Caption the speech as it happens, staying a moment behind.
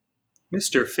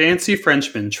Mr. Fancy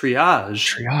Frenchman,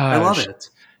 triage. I love Triage. it.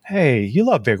 Hey, you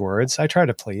love big words. I try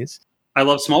to please. I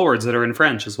love small words that are in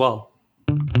French as well.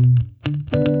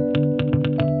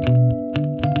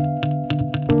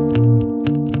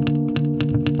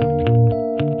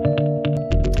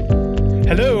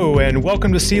 Hello, and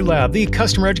welcome to C-Lab, the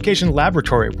customer education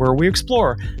laboratory, where we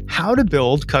explore how to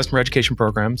build customer education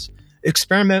programs,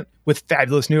 experiment with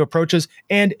fabulous new approaches,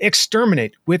 and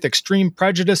exterminate with extreme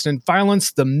prejudice and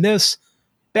violence the myths,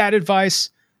 bad advice,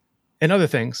 and other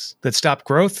things that stop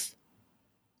growth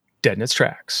dead in its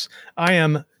tracks. I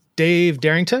am Dave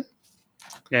Darrington.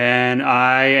 And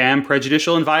I am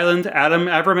prejudicial and violent Adam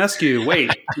Avramescu.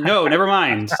 Wait, no, never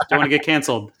mind. Don't want to get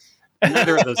canceled.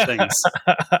 Neither of those things.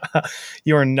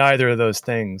 You are neither of those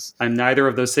things. I'm neither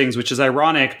of those things, which is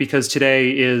ironic because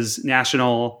today is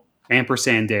National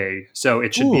Ampersand Day. So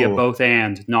it should be a both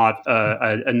and, not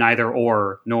a neither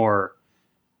or nor.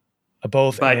 A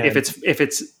both but and. if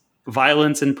it's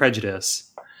violence and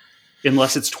prejudice,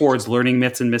 unless it's towards learning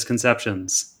myths and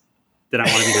misconceptions, then I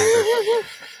want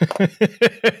to be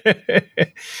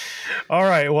neither. All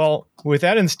right. Well, with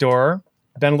that in store,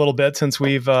 been a little bit since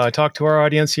we've talked to our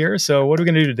audience here. So what are we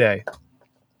going to do today?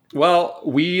 Well,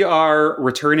 we are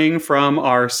returning from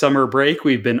our summer break.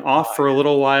 We've been off for a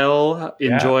little while,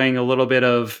 enjoying a little bit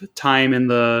of time in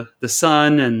the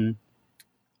sun and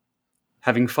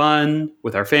having fun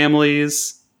with our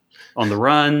families on the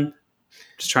run.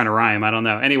 Just trying to rhyme. I don't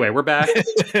know. Anyway, we're back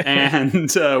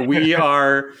and we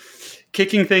are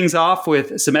kicking things off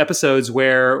with some episodes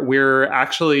where we're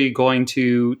actually going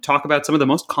to talk about some of the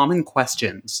most common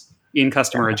questions in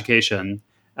customer education.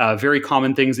 Very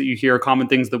common things that you hear, common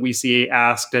things that we see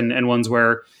asked, and ones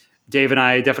where Dave and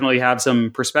I definitely have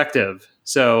some perspective.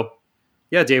 So,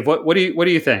 yeah, Dave, what do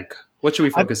you think? What should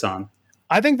we focus on?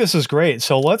 I think this is great.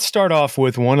 So let's start off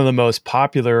with one of the most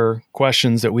popular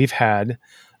questions that we've had.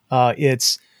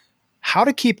 It's how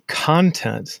to keep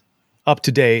content up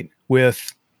to date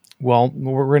with. Well,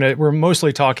 we're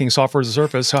mostly talking software as a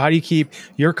service. So how do you keep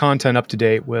your content up to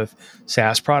date with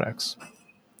SaaS products?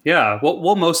 Yeah,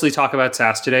 we'll mostly talk about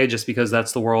SaaS today just because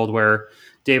that's the world where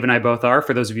Dave and I both are.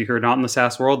 For those of you who are not in the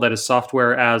SaaS world, that is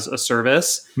software as a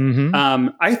service. Mm-hmm.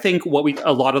 I think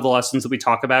a lot of the lessons that we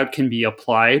talk about can be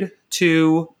applied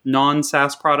to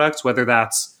non-SaaS products, whether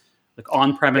that's like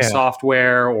on-premise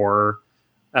software or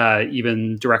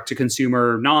even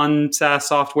direct-to-consumer non-SaaS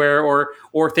software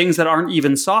or things that aren't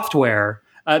even software.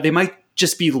 They might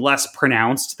just be less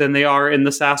pronounced than they are in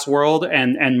the SaaS world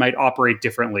and might operate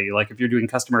differently. Like if you're doing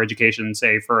customer education,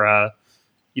 say for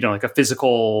like a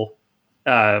physical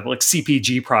like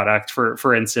CPG product,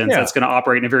 for instance, that's going to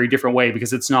operate in a very different way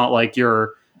because it's not like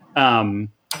your horse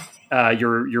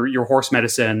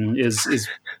medicine is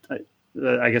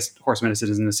I guess horse medicine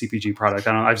isn't a CPG product.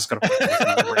 I don't know. I just got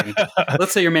to.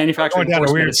 Let's say you're manufacturing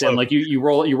horse medicine. Like you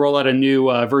roll out a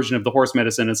new version of the horse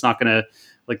medicine. It's not going to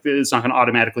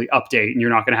automatically update, and you're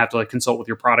not going to have to consult with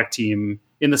your product team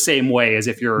in the same way as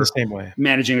if you're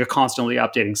managing a constantly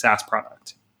updating SaaS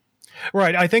product.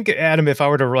 Right. I think, Adam, if I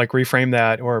were to reframe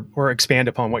that or expand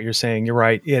upon what you're saying, you're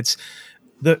right. It's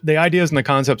the ideas and the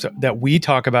concepts that we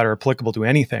talk about are applicable to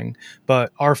anything,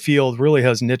 but our field really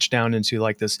has niched down into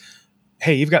this.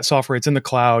 Hey, you've got software, it's in the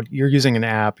cloud, you're using an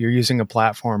app, you're using a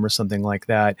platform or something like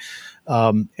that.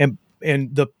 And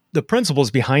the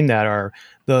principles behind that are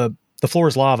the floor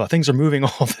is lava. Things are moving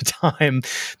all the time.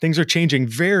 Things are changing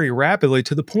very rapidly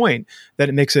to the point that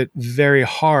it makes it very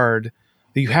hard.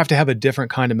 You have to have a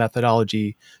different kind of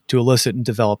methodology to elicit and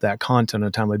develop that content on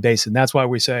a timely basis. And that's why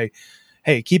we say,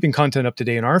 hey, keeping content up to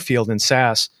date in our field in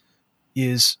SaaS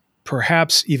is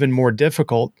perhaps even more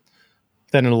difficult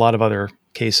than in a lot of other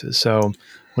cases. So want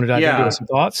to dive into some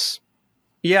thoughts?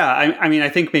 Yeah. I mean, I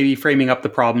think maybe framing up the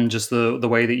problem just the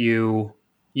way that you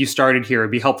started here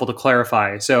would be helpful to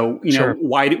clarify. So, know,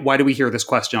 why do we hear this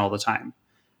question all the time?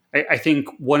 I think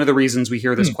one of the reasons we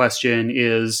hear this question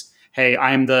is, hey,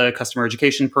 I'm the customer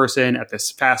education person at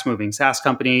this fast-moving SaaS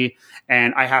company,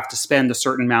 and I have to spend a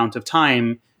certain amount of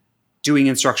time doing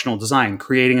instructional design,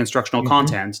 creating instructional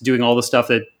content, doing all the stuff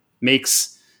that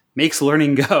makes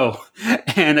learning go.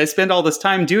 And I spend all this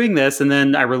time doing this, and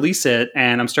then I release it,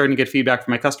 and I'm starting to get feedback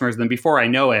from my customers. And then before I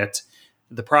know it,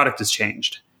 the product has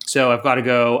changed. So I've got to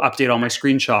go update all my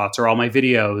screenshots or all my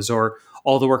videos or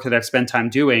all the work that I've spent time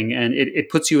doing. And it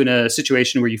puts you in a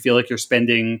situation where you feel like you're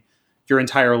spending your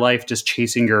entire life just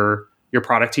chasing your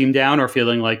product team down or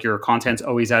feeling like your content's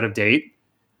always out of date.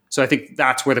 So I think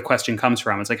that's where the question comes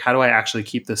from. It's like, how do I actually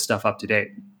keep this stuff up to date?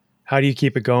 How do you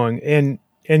keep it going? And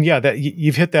yeah, that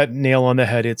you've hit that nail on the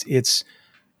head. It's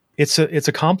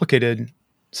a complicated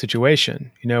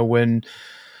situation. When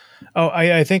Oh,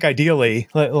 I think ideally,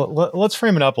 let's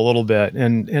frame it up a little bit,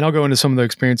 and I'll go into some of the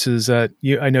experiences that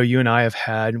I know you and I have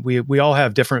had. We all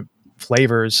have different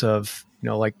flavors of,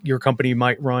 like your company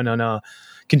might run on a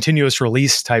continuous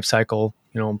release type cycle.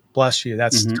 Bless you,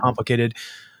 that's complicated.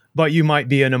 But you might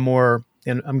be in a more,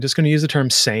 and I'm just going to use the term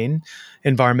sane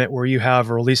environment, where you have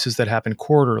releases that happen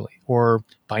quarterly or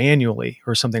biannually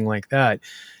or something like that.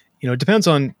 It depends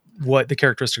on what the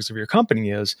characteristics of your company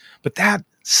is, but that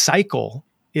cycle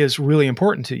is really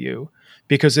important to you,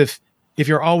 because if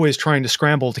you're always trying to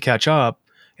scramble to catch up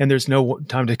and there's no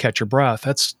time to catch your breath,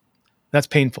 that's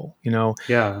painful,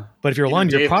 Yeah. But if you're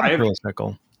aligned to your product release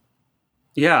cycle.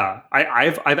 Yeah.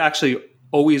 I've actually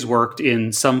always worked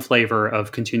in some flavor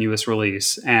of continuous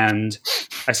release. And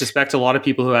I suspect a lot of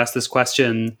people who ask this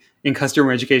question in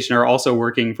customer education are also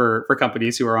working for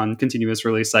companies who are on continuous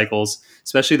release cycles,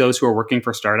 especially those who are working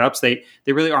for startups. They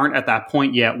really aren't at that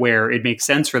point yet where it makes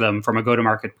sense for them from a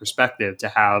go-to-market perspective to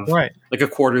have like a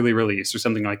quarterly release or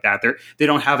something like that. They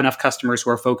don't have enough customers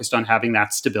who are focused on having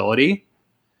that stability.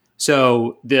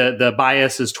 So the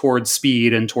bias is towards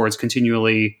speed and towards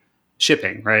continually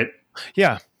shipping, right?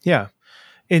 Yeah. Yeah.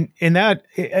 In that,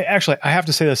 actually, I have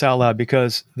to say this out loud,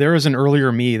 because there is an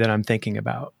earlier me that I'm thinking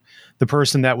about. The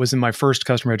person that was in my first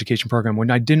customer education program when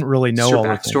I didn't really know all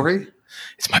the things.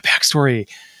 It's my backstory,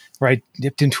 where I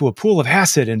dipped into a pool of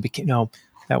acid and became,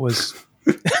 that was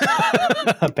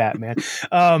Batman.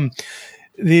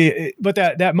 But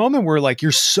that moment where like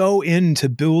you're so into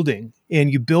building and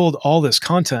you build all this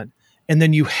content, and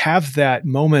then you have that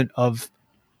moment of,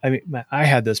 I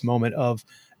had this moment of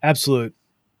absolute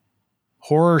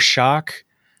horror, shock,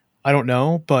 I don't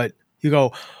know, but you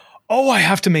go, oh, I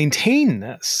have to maintain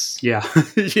this. Yeah.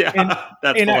 Yeah.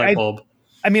 That's the light bulb.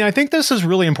 I think this is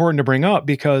really important to bring up,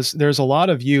 because there's a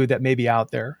lot of you that may be out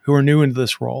there who are new into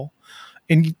this role.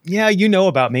 And yeah,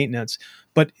 about maintenance,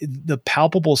 but the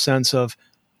palpable sense of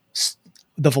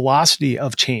the velocity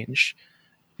of change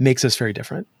makes us very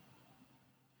different.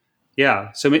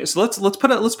 Yeah. So let's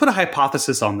put a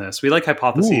hypothesis on this. We like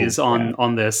hypotheses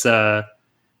on this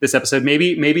this episode.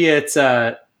 Maybe it's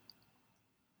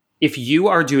if you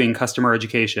are doing customer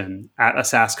education at a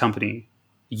SaaS company,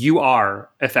 you are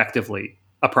effectively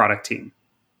a product team.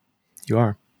 You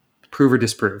are. Prove or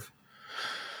disprove.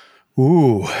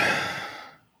 Ooh.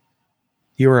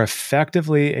 You are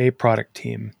effectively a product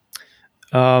team.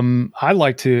 I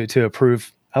like to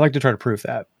approve. I like to try to prove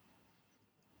that.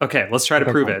 Okay, let's try to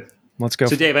prove it. Let's go.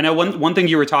 So Dave, I know one thing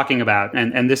you were talking about,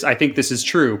 and this, I think this is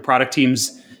true. Product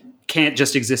teams can't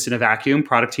just exist in a vacuum.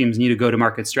 Product teams need a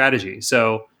go-to-market strategy.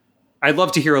 So I'd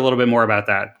love to hear a little bit more about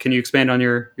that. Can you expand on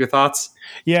your thoughts?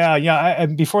 Yeah.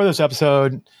 Before this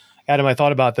episode, Adam, I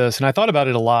thought about this, and I thought about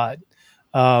it a lot.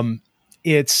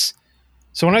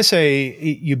 So when I say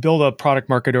you build a product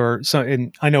market, or so,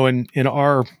 and I know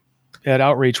at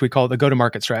Outreach, we call it the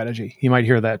go-to-market strategy. You might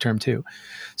hear that term too.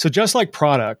 So just like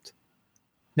product,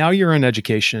 now you're in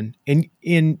education,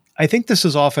 and I think this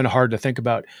is often hard to think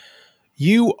about.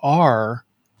 You are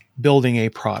building a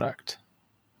product.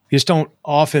 You just don't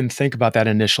often think about that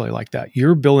initially like that.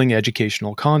 You're building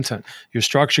educational content. You're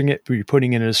structuring it, you're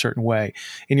putting it in a certain way.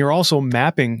 And you're also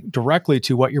mapping directly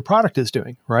to what your product is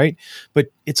doing, right? But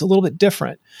it's a little bit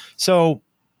different. So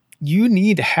you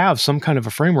need to have some kind of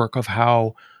a framework of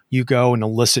how you go and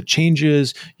elicit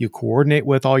changes, you coordinate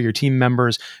with all your team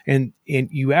members, and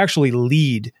you actually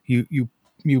lead. You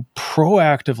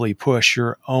proactively push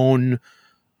your own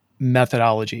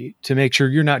methodology to make sure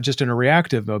you're not just in a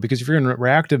reactive mode, because if you're in a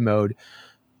reactive mode,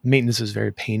 maintenance is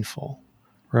very painful,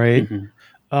 right?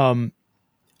 Mm-hmm.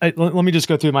 Let me just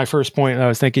go through my first point that I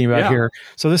was thinking about here.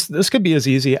 So this could be as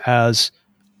easy as,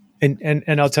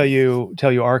 and I'll tell you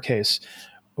our case.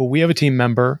 We have a team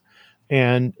member,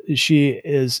 and she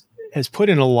has put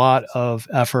in a lot of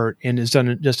effort and has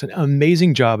done just an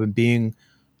amazing job in being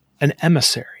an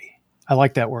emissary. I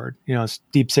like that word. It's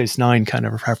Deep Space Nine kind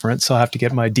of a reference. So I'll have to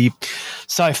get my deep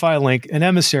sci-fi link. An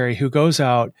emissary who goes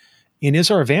out and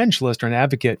is our evangelist or an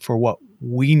advocate for what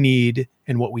we need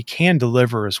and what we can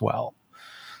deliver as well.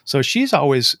 So she's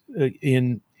always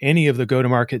in any of the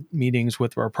go-to-market meetings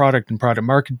with our product and product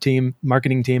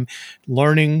marketing team,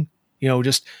 learning,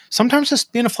 just sometimes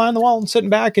just being a fly on the wall and sitting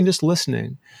back and just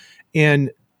listening.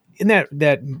 And in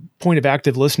that point of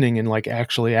active listening and like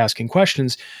actually asking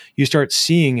questions, you start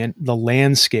seeing the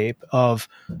landscape of,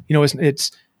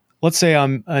 it's let's say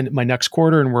I'm in my next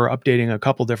quarter and we're updating a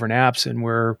couple different apps, and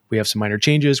we have some minor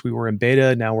changes. We were in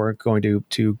beta, now we're going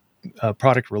to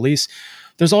product release.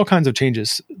 There's all kinds of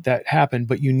changes that happen,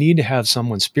 but you need to have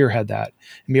someone spearhead that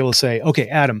and be able to say, okay,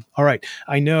 Adam, all right,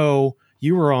 I know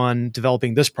you were on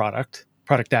developing this product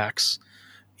X.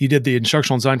 you did the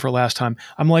instructional design for last time.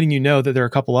 I'm letting you know that there are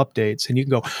a couple updates, and you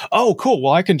can go, oh, cool.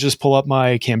 Well, I can just pull up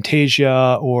my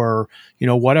Camtasia or,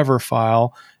 whatever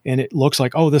file, and it looks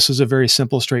like, oh, this is a very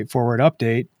simple, straightforward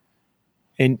update,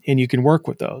 and you can work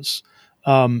with those.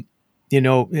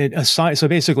 So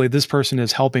basically this person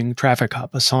is helping Traffic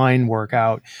Hub assign work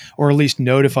out, or at least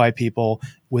notify people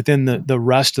within the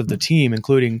rest of the team,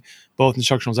 including both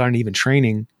instructional design and even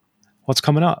training, what's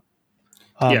coming up.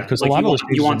 Because a lot of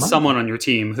you want someone on your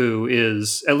team who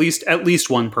is at least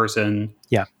one person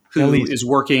who is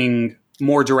working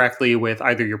more directly with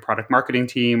either your product marketing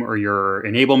team or your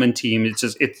enablement team.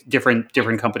 It's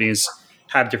different companies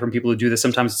have different people who do this.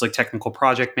 Sometimes it's like technical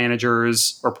project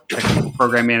managers or technical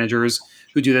program managers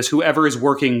who do this. Whoever is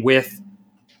working with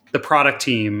the product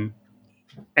team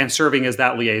and serving as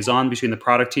that liaison between the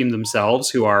product team themselves,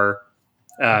 who are,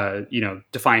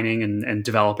 defining and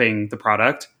developing the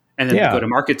product, and then the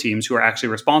go-to-market teams who are actually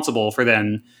responsible for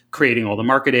then creating all the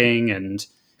marketing and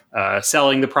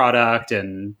selling the product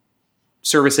and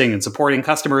servicing and supporting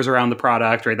customers around the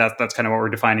product. Right, that's kind of what we're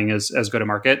defining as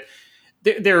go-to-market.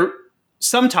 They're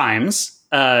sometimes,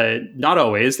 not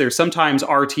always, there's sometimes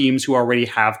are teams who already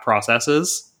have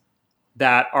processes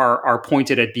that are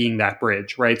pointed at being that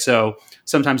bridge, right? So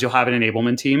sometimes you'll have an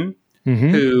enablement team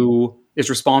who is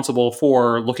responsible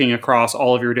for looking across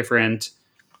all of your different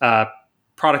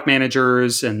product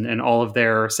managers and all of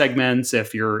their segments.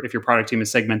 If your product team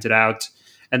is segmented out,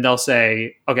 and they'll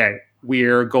say, okay,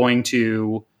 we're going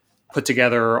to put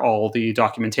together all the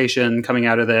documentation coming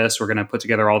out of this. We're going to put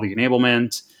together all the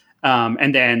enablement.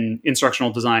 And then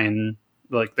instructional design,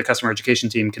 like the customer education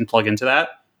team, can plug into that.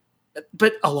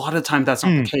 But a lot of the time that's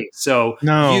not the case. So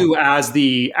you as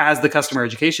the customer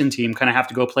education team kind of have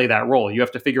to go play that role. You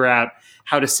have to figure out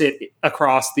how to sit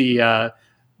across the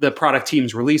product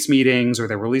team's release meetings or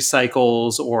their release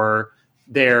cycles or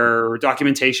their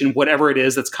documentation, whatever it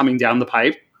is that's coming down the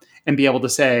pipe, and be able to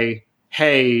say,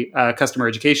 hey, customer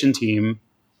education team,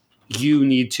 you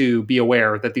need to be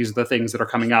aware that these are the things that are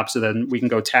coming up, so then we can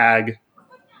go tag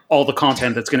all the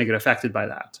content that's going to get affected by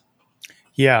that.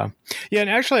 Yeah. And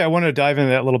actually I want to dive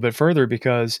into that a little bit further,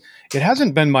 because it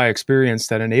hasn't been my experience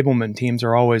that enablement teams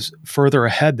are always further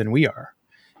ahead than we are.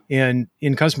 And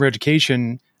in customer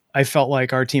education, I felt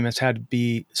like our team has had to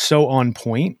be so on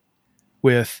point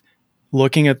with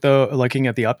looking at the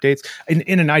updates.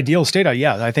 In an ideal state,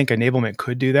 I think enablement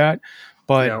could do that.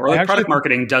 But product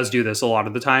marketing does do this a lot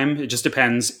of the time. It just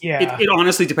depends. Yeah. It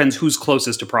honestly depends who's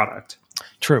closest to product.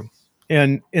 True.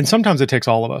 And sometimes it takes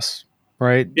all of us,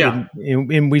 right? Yeah.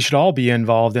 And we should all be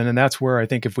involved in, and that's where I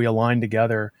think if we align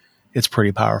together, it's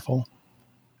pretty powerful.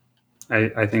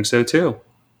 I think so too.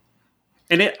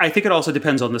 And I think it also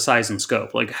depends on the size and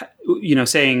scope. Like,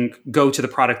 saying go to the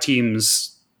product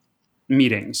team's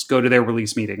meetings, go to their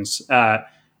release meetings.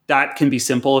 That can be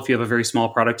simple if you have a very small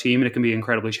product team, and it can be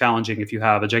incredibly challenging if you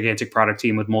have a gigantic product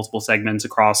team with multiple segments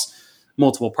across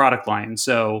multiple product lines.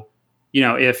 So,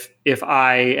 if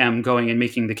I am going and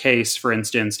making the case, for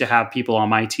instance, to have people on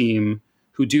my team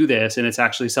who do this, and it's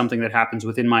actually something that happens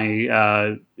within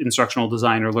my instructional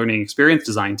design or learning experience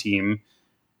design team,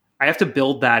 I have to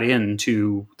build that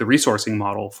into the resourcing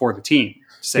model for the team.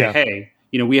 Say, hey,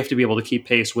 we have to be able to keep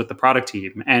pace with the product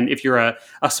team. And if you're a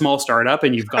small startup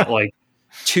and you've got like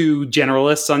 2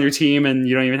 generalists on your team, and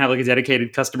you don't even have like a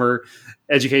dedicated customer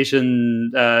education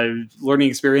learning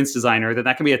experience designer, then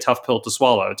that can be a tough pill to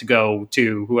swallow, to go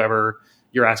to whoever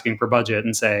you're asking for budget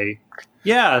and say,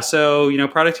 so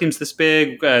product team's this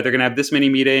big, they're going to have this many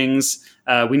meetings,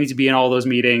 we need to be in all those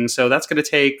meetings, so that's going to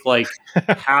take like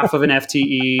half of an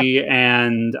FTE,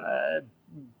 and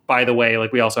by the way,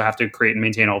 like we also have to create and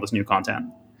maintain all this new content.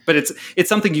 But it's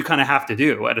something you kind of have to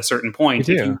do at a certain point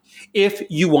if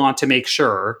you want to make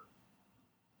sure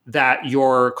that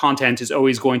your content is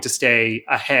always going to stay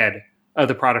ahead of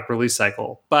the product release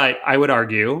cycle. But I would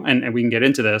argue, and we can get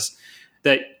into this,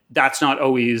 that that's not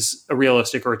always a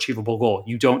realistic or achievable goal.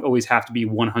 You don't always have to be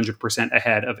 100%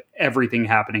 ahead of everything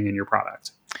happening in your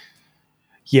product.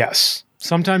 Yes.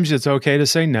 Sometimes it's okay to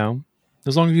say no,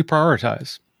 as long as you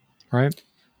prioritize, right?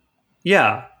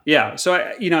 Yeah. Yeah. So,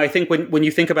 I think when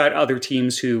you think about other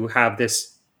teams who have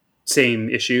this same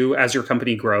issue as your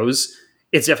company grows,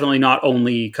 it's definitely not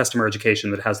only customer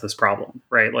education that has this problem,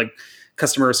 right? Like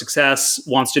customer success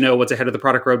wants to know what's ahead of the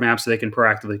product roadmap so they can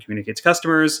proactively communicate to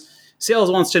customers.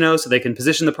 Sales wants to know so they can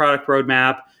position the product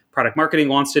roadmap. Product marketing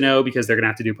wants to know because they're going to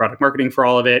have to do product marketing for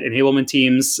all of it. Enablement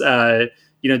teams,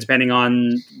 depending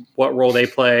on what role they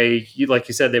play, like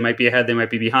you said, they might be ahead, they might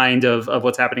be behind of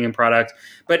what's happening in product.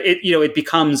 But it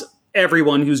becomes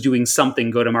everyone who's doing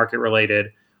something go-to-market related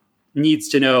needs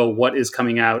to know what is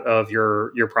coming out of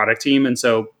your product team. And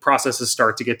so processes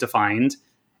start to get defined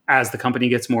as the company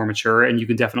gets more mature, and you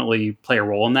can definitely play a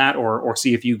role in that, or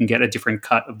see if you can get a different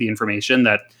cut of the information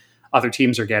that other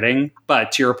teams are getting.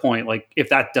 But to your point, like if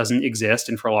that doesn't exist,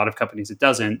 and for a lot of companies it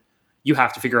doesn't, you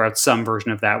have to figure out some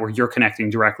version of that where you're connecting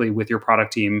directly with your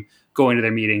product team, going to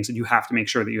their meetings, and you have to make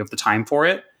sure that you have the time for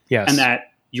it. Yes. And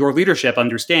that your leadership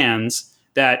understands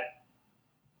that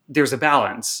there's a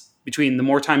balance between the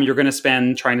more time you're going to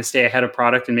spend trying to stay ahead of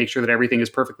product and make sure that everything is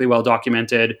perfectly well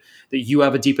documented, that you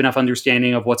have a deep enough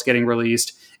understanding of what's getting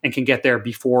released and can get there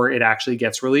before it actually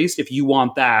gets released. If you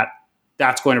want that,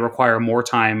 that's going to require more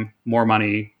time, more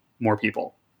money, more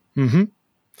people. Mm-hmm.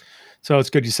 So it's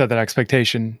good you set that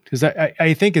expectation, because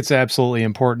I think it's absolutely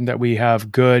important that we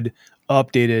have good,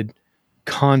 updated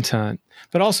content.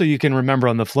 But also you can remember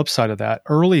on the flip side of that,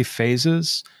 early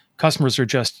phases, customers are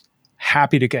just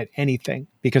happy to get anything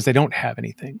because they don't have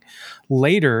anything.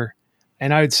 Later,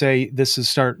 and I would say this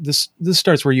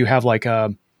starts where you have like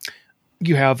a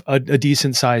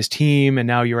decent sized team, and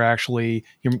now you're actually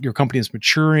your company is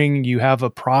maturing. You have a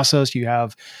process. You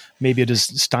have maybe a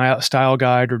style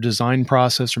guide or design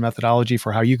process or methodology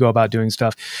for how you go about doing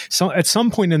stuff. So at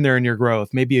some point in there in your growth,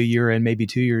 maybe a year in, maybe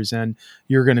 2 years in,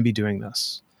 you're going to be doing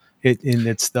this.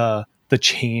 It's the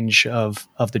change of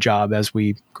the job as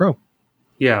we grow.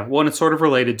 Yeah, well, and it's sort of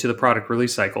related to the product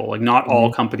release cycle. Like not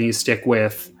all companies stick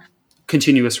with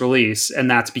continuous release,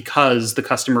 and that's because the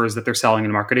customers that they're selling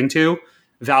and marketing to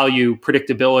value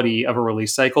predictability of a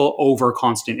release cycle over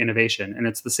constant innovation. And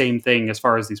it's the same thing as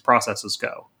far as these processes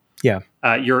go. Yeah,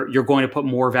 you're going to put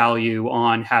more value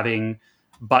on having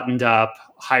buttoned up,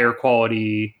 higher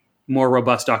quality, more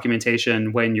robust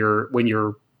documentation when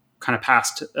you're kind of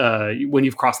past when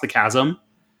you've crossed the chasm.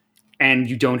 And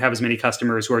you don't have as many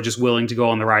customers who are just willing to go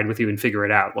on the ride with you and figure it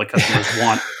out. Like customers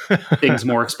want things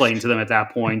more explained to them at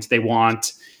that point. They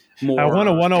want more. I want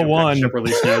a 101.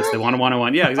 Release notes. They want a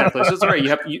 101. Yeah, exactly. So it's right.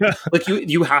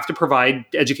 You have to provide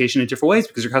education in different ways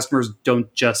because your customers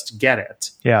don't just get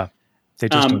it. Yeah, they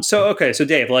just don't. So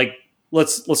Dave, like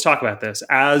let's talk about this.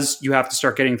 As you have to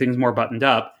start getting things more buttoned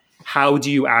up, how do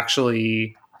you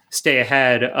actually stay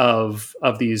ahead of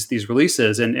these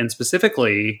releases and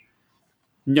specifically?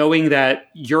 Knowing that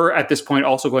you're at this point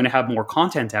also going to have more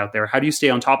content out there, how do you stay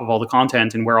on top of all the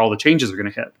content and where all the changes are going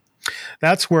to hit?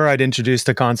 That's where I'd introduce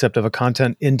the concept of a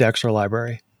content index or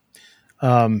library.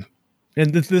 And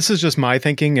this is just my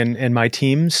thinking and my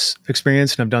team's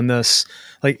experience. And I've done this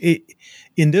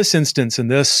in this instance, in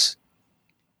this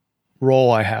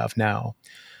role I have now,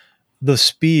 the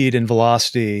speed and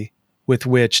velocity with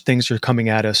which things are coming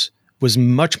at us was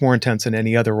much more intense than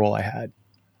any other role I had.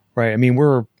 Right. I mean,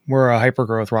 we're a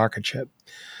hyper-growth rocket ship.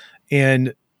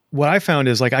 And what I found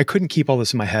is like I couldn't keep all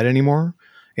this in my head anymore.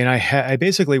 And I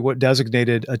basically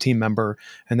designated a team member,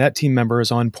 and that team member is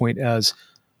on point as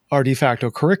our de facto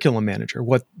curriculum manager.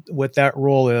 What that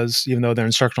role is, even though they're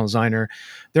instructional designer,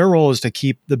 their role is to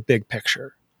keep the big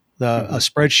picture, a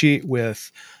spreadsheet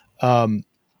with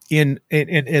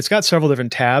it's got several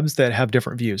different tabs that have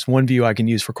different views. One view I can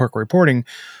use for quick reporting,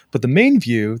 but the main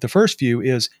view, the first view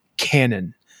is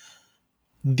canon.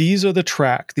 These are the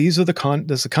track. This is the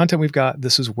content we've got.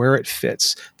 This is where it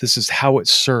fits. This is how it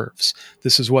serves.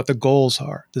 This is what the goals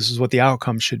are. This is what the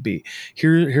outcome should be.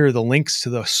 Here are the links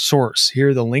to the source. Here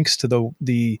are the links to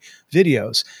the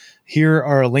videos. Here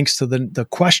are links to the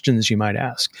questions you might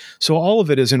ask. So all of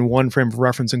it is in one frame of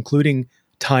reference, including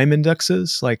time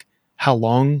indexes, like how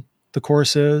long the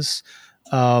course is,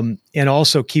 and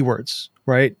also keywords,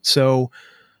 right? So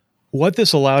what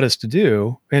this allowed us to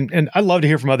do, and I'd love to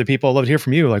hear from other people. I'd love to hear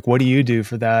from you. Like, what do you do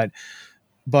for that?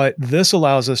 But this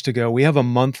allows us to go, we have a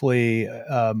monthly,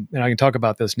 and I can talk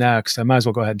about this next. I might as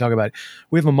well go ahead and talk about it.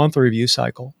 We have a monthly review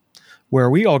cycle where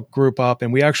we all group up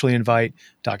and we actually invite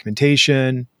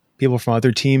documentation, people from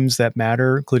other teams that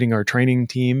matter, including our training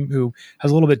team who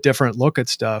has a little bit different look at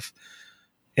stuff.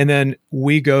 And then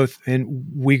we go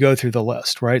through the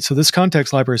list, right? So this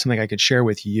context library is something I could share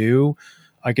with you.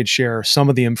 I could share some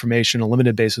of the information on a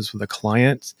limited basis with a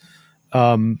client.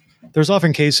 There's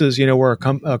often cases, where a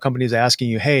company is asking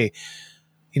you, hey,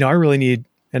 I really need,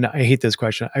 and I hate this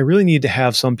question, I really need to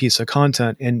have some piece of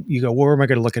content. And you go, well, where am I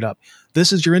going to look it up?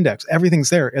 This is your index. Everything's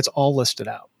there. It's all listed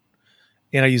out.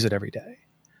 And I use it every day.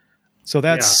 So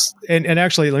that's, and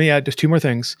actually, let me add just two more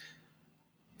things.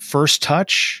 First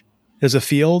touch is a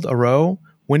field, a row.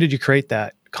 When did you create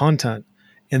that content?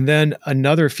 And then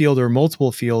another field or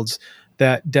multiple fields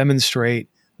that demonstrate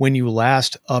when you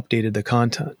last updated the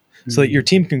content so that your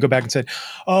team can go back and say,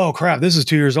 oh crap, this is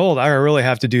 2 years old. I really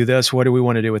have to do this. What do we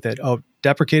want to do with it? Oh,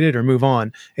 deprecate it or move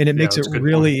on. And it makes it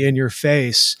really in your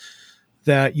face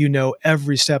that you know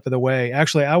every step of the way.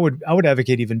 Actually, I would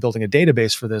advocate even building a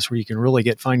database for this where you can really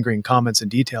get fine-grained comments and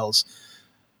details.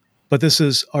 But this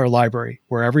is our library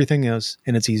where everything is,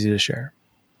 and it's easy to share.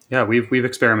 Yeah, we've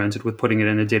experimented with putting it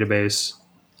in a database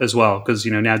as well, because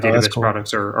now database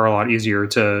products are a lot easier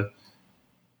to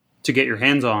get your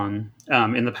hands on.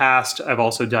 In the past, I've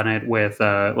also done it with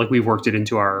we've worked it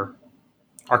into our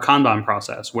Kanban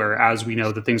process, where as we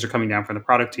know that things are coming down from the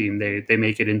product team, they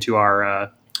make it into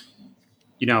our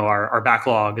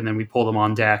backlog, and then we pull them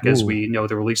on deck as we know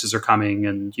the releases are coming.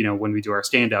 And when we do our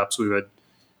stand-ups,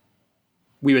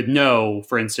 we would know,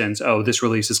 for instance, this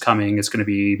release is coming. It's going to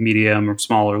be medium or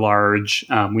small or large.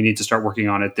 We need to start working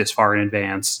on it this far in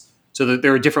advance. So that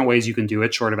there are different ways you can do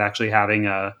it, short of actually having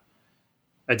a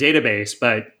database.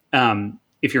 But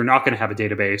if you're not going to have a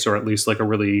database, or at least like a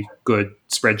really good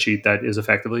spreadsheet that is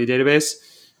effectively a database,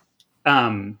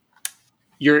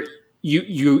 you're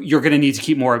going to need to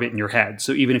keep more of it in your head.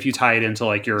 So even if you tie it into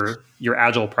like your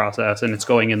agile process and it's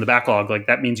going in the backlog, like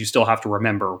that means you still have to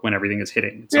remember when everything is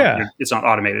hitting. It's not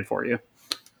automated for you.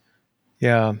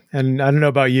 Yeah. And I don't know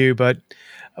about you, but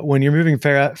when you're moving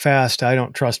fast, I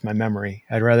don't trust my memory.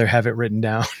 I'd rather have it written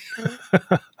down.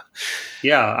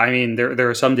 Yeah. I mean, there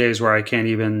are some days where I can't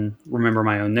even remember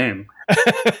my own name.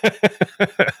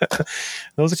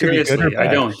 Those Seriously, could be good or bad.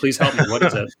 I don't. Please help me. What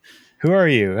is it? Who are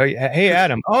you? Hey,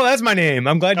 Adam. Oh, that's my name.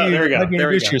 I'm glad you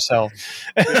introduced yourself.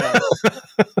 Yeah.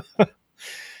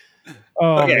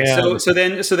 Okay. Man.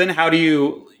 So then how do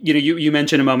you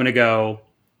mentioned a moment ago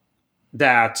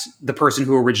that the person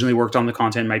who originally worked on the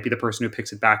content might be the person who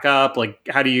picks it back up. Like,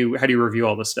 how do you review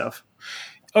all this stuff?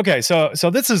 Okay. So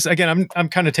this is, again, I'm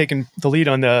kind of taking the lead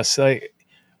on this.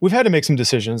 We've had to make some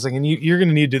decisions. Like, and you're going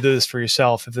to need to do this for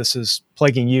yourself if this is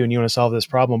plaguing you and you want to solve this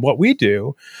problem. What we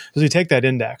do is we take that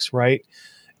index, right?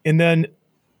 And then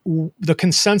the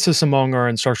consensus among our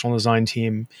instructional design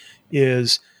team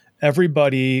is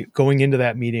everybody going into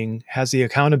that meeting has the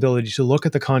accountability to look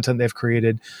at the content they've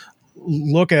created,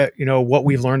 look at, what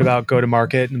we've learned about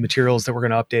go-to-market and the materials that we're going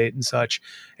to update and such,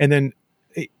 and then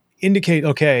indicate,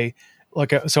 okay,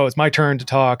 so it's my turn to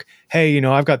talk. Hey,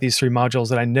 I've got these 3 modules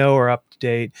that I know are up to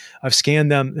date. I've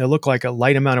scanned them. They look like a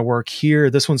light amount of work here.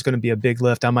 This one's going to be a big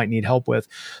lift I might need help with.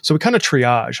 So we kind of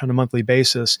triage on a monthly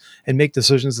basis and make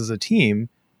decisions as a team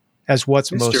as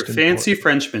what's most important. Mr. Fancy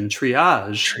Frenchman,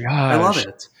 triage. I love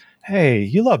it. Hey,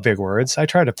 you love big words. I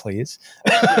try to please.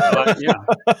 Yeah.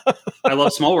 I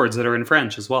love small words that are in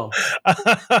French as well.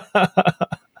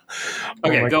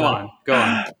 Okay, go on.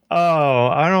 Oh,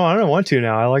 I don't want to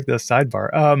now. I like this sidebar.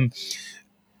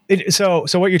 So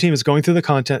what your team is going through the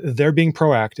content, they're being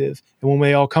proactive. And when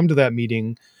we all come to that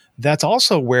meeting, that's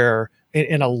also where,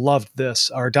 and I loved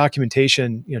this, our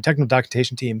documentation, technical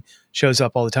documentation team shows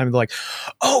up all the time. And they're like,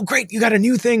 oh, great, you got a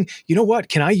new thing. You know what?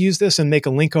 Can I use this and make a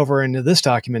link over into this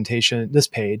documentation, this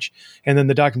page? And then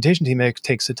the documentation team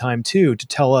takes the time too to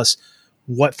tell us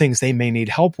what things they may need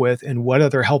help with and what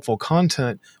other helpful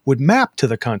content would map to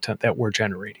the content that we're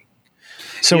generating.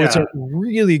 So It's a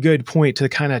really good point to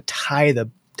kind of tie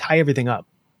everything up.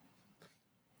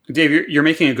 Dave, you're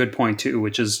making a good point too,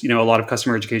 which is, a lot of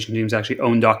customer education teams actually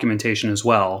own documentation as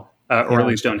well, or at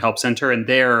least own Help Center. And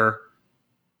they're,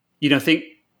 think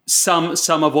some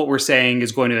of what we're saying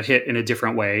is going to hit in a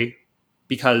different way,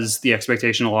 because the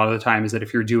expectation a lot of the time is that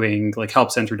if you're doing like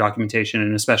Help Center documentation,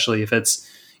 and especially if it's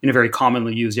in a very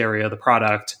commonly used area of the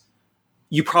product,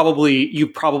 you've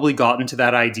probably gotten to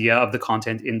that idea of the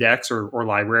content index or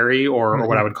library or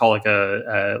what I would call like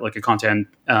a content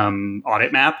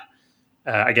audit map.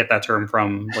 I get that term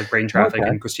from like Brain Traffic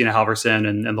and Christina Halverson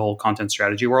and the whole content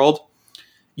strategy world.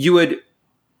 You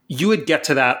would get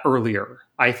to that earlier,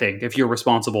 I think, if you're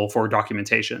responsible for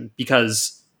documentation,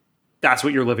 because that's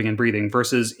what you're living and breathing,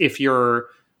 versus if you're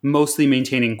mostly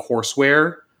maintaining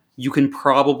courseware, you can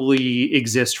probably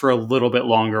exist for a little bit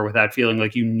longer without feeling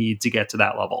like you need to get to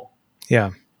that level.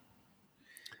 Yeah.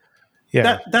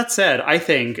 That said, I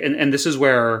think, and this is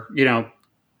where,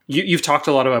 you've talked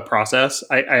a lot about process.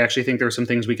 I actually think there are some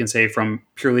things we can say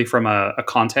purely from a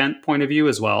content point of view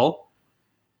as well.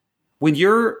 When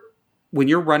you're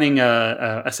running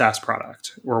a SaaS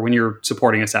product, or when you're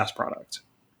supporting a SaaS product,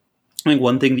 I think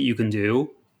one thing that you can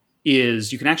do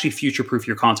is you can actually future-proof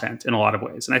your content in a lot of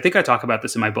ways. And I think I talk about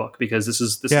this in my book, because this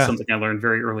is something I learned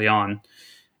very early on.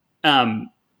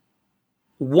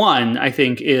 One, I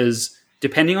think, is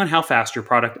depending on how fast your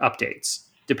product updates,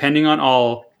 depending on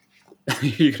all,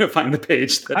 you're going to find the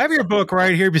page. I have your book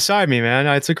right here beside me, man.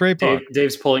 It's a great book.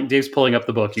 Dave's pulling up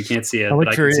the book. You can't see it. I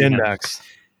look for your index.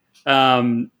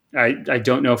 I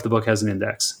don't know if the book has an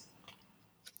index.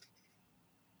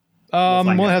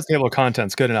 One has table of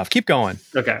contents. Good enough. Keep going.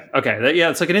 Okay. Yeah,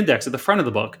 it's like an index at the front of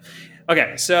the book.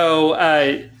 Okay, so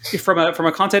from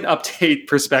a content update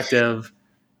perspective,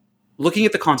 looking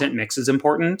at the content mix is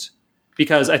important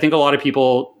because I think a lot of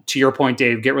people, to your point,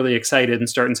 Dave, get really excited and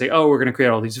start and say, "Oh, we're going to create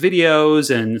all these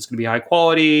videos and it's going to be high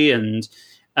quality and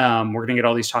we're going to get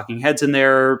all these talking heads in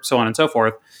there, so on and so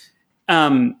forth."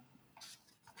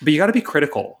 But you got to be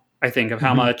critical, I think, of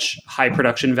how much high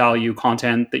production value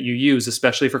content that you use,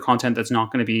 especially for content that's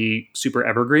not going to be super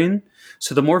evergreen.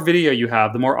 So the more video you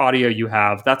have, the more audio you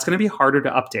have, that's going to be harder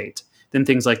to update than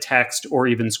things like text or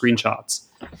even screenshots.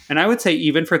 And I would say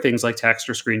even for things like text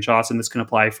or screenshots, and this can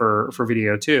apply for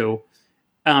video too,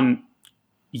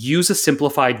 use a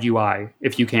simplified UI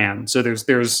if you can. So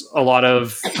there's a lot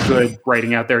of good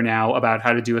writing out there now about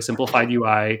how to do a simplified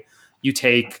UI. You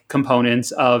take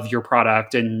components of your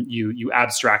product and you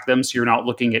abstract them, so you're not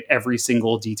looking at every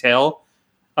single detail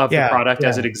of the product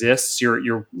as it exists.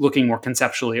 You're looking more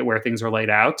conceptually at where things are laid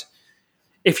out.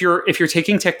 If you're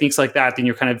taking techniques like that, then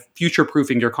you're kind of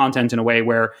future-proofing your content in a way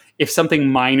where if something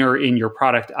minor in your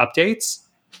product updates,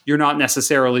 you're not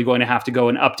necessarily going to have to go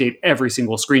and update every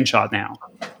single screenshot now.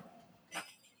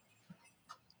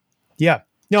 Yeah.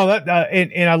 No,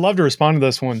 and I love to respond to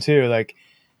this one too. Like,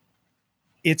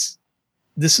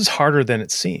 this is harder than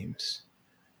it seems,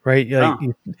 right? Like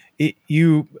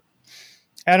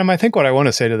Adam, I think what I want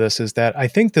to say to this is that I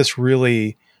think this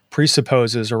really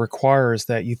presupposes or requires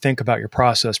that you think about your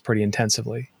process pretty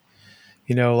intensively.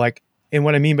 Like, and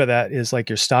what I mean by that is like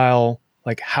your style,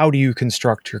 like how do you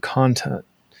construct your content?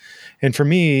 And for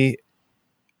me,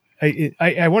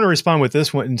 I want to respond with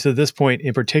this one to this point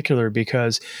in particular,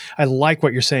 because I like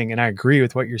what you're saying and I agree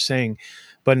with what you're saying.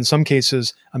 But in some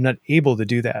cases, I'm not able to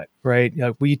do that, right?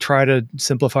 We try to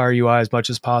simplify our UI as much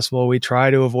as possible. We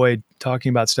try to avoid talking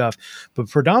about stuff. But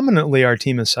predominantly, our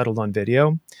team is settled on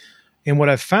video. And what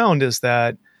I've found is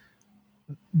that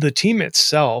the team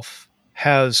itself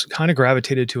has kind of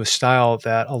gravitated to a style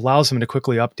that allows them to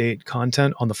quickly update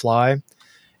content on the fly.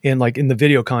 And like in the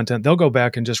video content, they'll go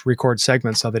back and just record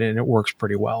segments of it, and it works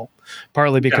pretty well.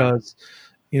 Partly because...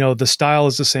 the style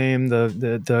is the same.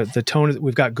 The tone.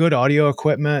 We've got good audio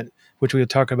equipment, which we'll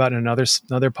talk about in another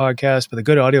podcast. But the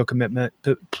good audio commitment.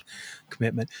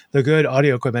 The good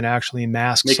audio equipment actually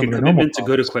masks some of the normal commitment to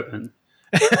good equipment.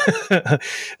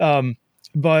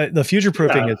 But the future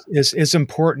proofing is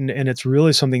important, and it's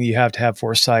really something you have to have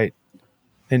foresight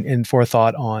and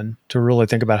forethought on to really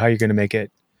think about how you're going to make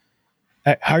it.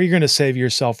 How are you going to save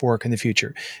yourself work in the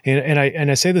future? And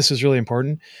I say this is really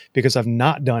important because I've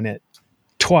not done it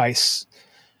twice,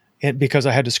 and because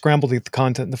I had to scramble to get the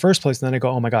content in the first place. And then I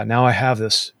go, oh my God, now I have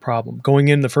this problem. Going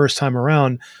in the first time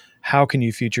around, how can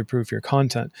you future-proof your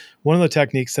content? One of the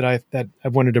techniques that I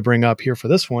wanted to bring up here for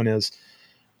this one is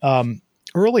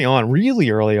really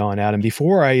early on, Adam,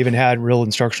 before I even had real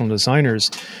instructional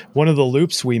designers, one of the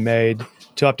loops we made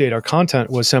to update our content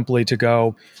was simply to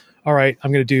go, all right,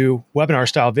 I'm going to do webinar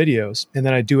style videos. And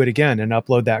then I do it again and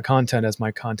upload that content as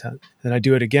my content. And I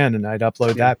do it again and I'd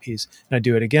upload that piece and I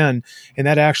do it again. And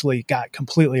that actually got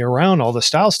completely around all the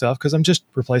style stuff because I'm just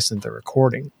replacing the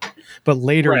recording. But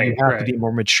later you have to be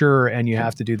more mature and you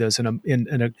have to do this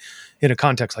in a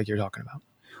context like you're talking about.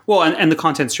 Well, and the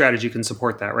content strategy can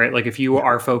support that, right? Like if you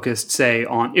are focused, say,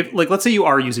 on, let's say you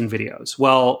are using videos.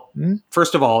 Well,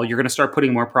 first of all, you're going to start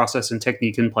putting more process and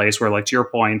technique in place where, like, to your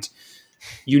point,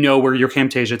 you know where your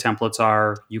Camtasia templates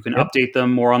are. You can update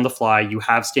them more on the fly. You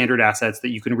have standard assets that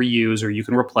you can reuse or you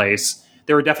can replace.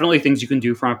 There are definitely things you can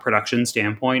do from a production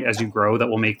standpoint as you grow that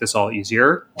will make this all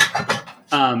easier.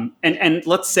 And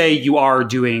let's say you are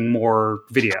doing more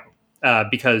video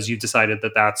because you decided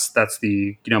that that's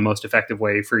the most effective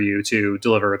way for you to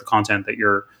deliver the content that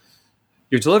you're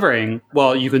delivering.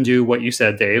 Well, you can do what you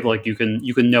said, Dave. Like you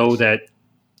can know that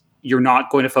you're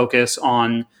not going to focus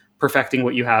on perfecting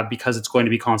what you have because it's going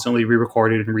to be constantly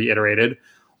re-recorded and reiterated.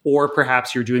 Or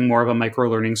perhaps you're doing more of a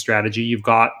micro-learning strategy. You've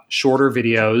got shorter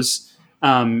videos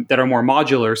that are more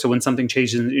modular. So when something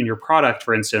changes in your product,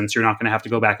 for instance, you're not going to have to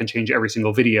go back and change every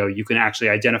single video. You can actually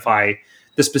identify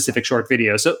the specific short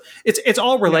video. So it's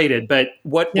all related. But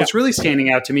what's really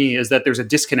standing out to me is that there's a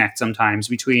disconnect sometimes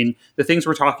between the things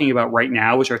we're talking about right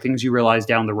now, which are things you realize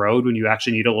down the road when you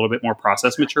actually need a little bit more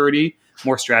process maturity,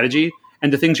 more strategy,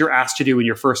 and the things you're asked to do when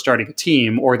you're first starting a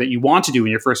team, or that you want to do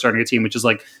when you're first starting a team, which is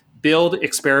like build,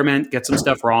 experiment, get some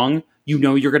stuff wrong. You're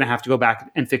going to have to go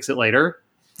back and fix it later.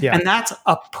 Yeah. And that's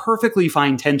a perfectly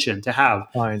fine tension to have.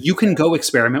 Fine. You can go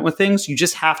experiment with things. You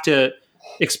just have to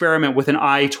experiment with an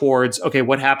eye towards, okay,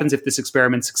 what happens if this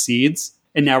experiment succeeds?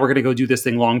 And now we're going to go do this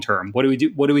thing long term. What do we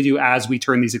do? What do we do as we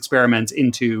turn these experiments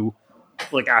into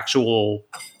like actual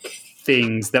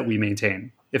things that we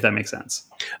maintain, if that makes sense.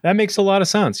 That makes a lot of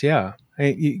sense. Yeah.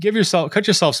 You cut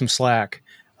yourself some slack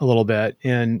a little bit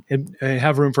and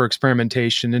have room for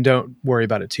experimentation, and don't worry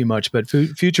about it too much, but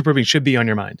future proofing should be on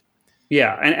your mind.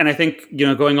 Yeah. And I think,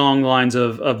 going along the lines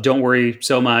of don't worry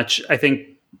so much, I think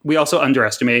we also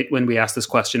underestimate when we ask this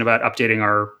question about updating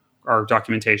our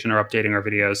documentation or updating our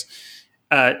videos.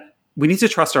 We need to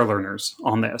trust our learners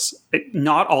on this.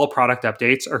 Not all product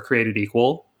updates are created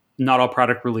equal. Not all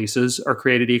product releases are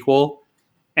created equal.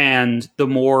 And the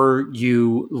more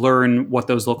you learn what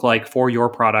those look like for your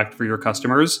product, for your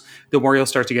customers, the more you'll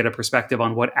start to get a perspective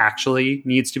on what actually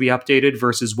needs to be updated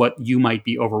versus what you might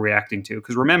be overreacting to.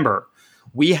 Because remember,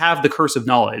 we have the curse of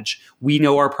knowledge. We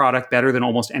know our product better than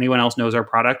almost anyone else knows our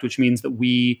product, which means that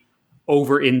we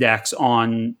over-index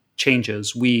on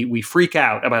changes. We freak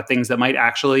out about things that might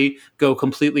actually go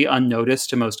completely unnoticed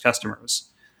to most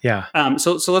customers. Yeah.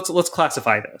 So let's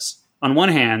classify this. On one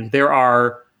hand, there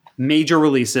are major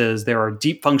releases. There are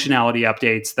deep functionality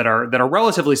updates that are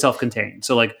relatively self-contained.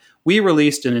 So like we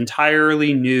released an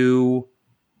entirely new,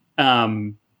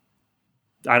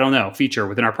 feature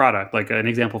within our product. Like an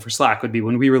example for Slack would be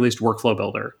when we released Workflow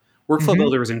Builder. Workflow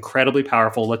Builder is incredibly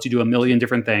powerful, lets you do a million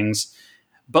different things,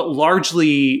 but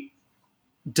largely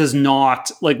does not,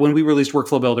 like when we released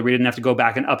Workflow Builder, we didn't have to go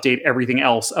back and update everything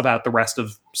else about the rest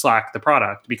of Slack, the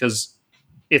product, because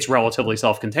it's relatively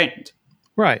self-contained.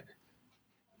 Right.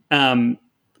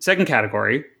 Second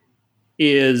category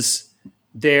is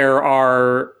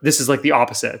this is like the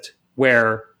opposite,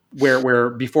 where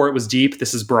before it was deep,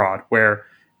 this is broad, where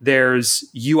there's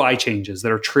UI changes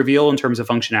that are trivial in terms of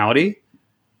functionality,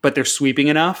 but they're sweeping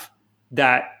enough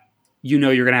that you're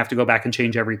going to have to go back and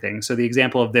change everything. So the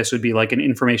example of this would be like an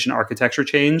information architecture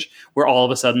change, where all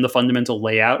of a sudden the fundamental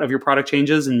layout of your product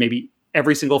changes and maybe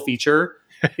every single feature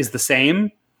is the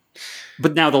same,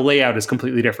 but now the layout is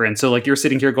completely different. So like you're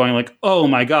sitting here going like, oh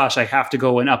my gosh, I have to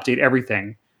go and update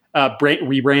everything.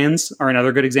 Rebrands are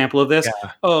another good example of this.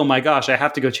 Yeah. Oh my gosh, I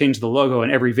have to go change the logo in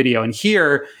every video. And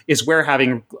here is where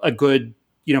having a good,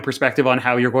 perspective on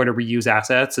how you're going to reuse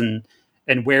assets and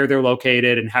where they're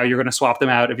located and how you're going to swap them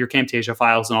out of your Camtasia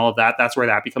files and all of that. That's where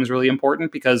that becomes really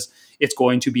important, because it's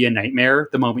going to be a nightmare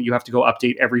the moment you have to go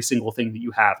update every single thing that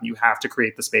you have, and you have to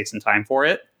create the space and time for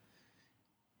it.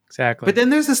 Exactly. But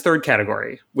then there's this third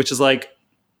category, which is like,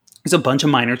 there's a bunch of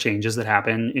minor changes that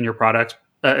happen in your product,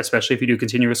 especially if you do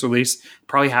continuous release,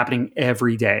 probably happening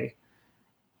every day.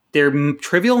 They're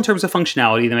trivial in terms of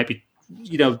functionality. They might be,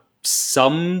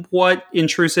 somewhat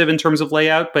intrusive in terms of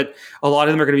layout, but a lot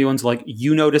of them are going to be ones like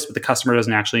you notice, but the customer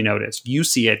doesn't actually notice. You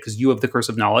see it because you have the curse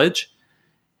of knowledge.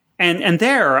 And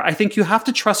there, I think you have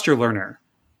to trust your learner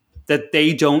that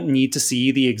they don't need to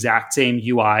see the exact same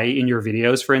UI in your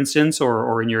videos, for instance,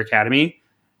 or in your academy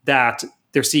that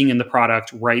they're seeing in the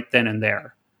product right then and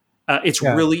there. It's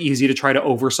really easy to try to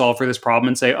oversolve for this problem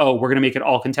and say, oh, we're going to make it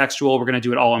all contextual. We're going to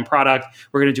do it all in product.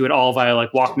 We're going to do it all via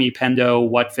like WalkMe, Pendo,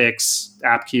 Whatfix,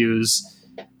 AppQs.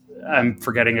 I'm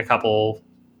forgetting a couple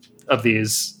of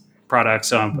these products,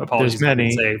 so apologies. There's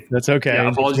many. That's okay. Yeah,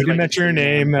 apologies. We didn't mention your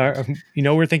name.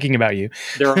 We're thinking about you.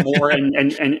 There are more,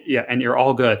 and you're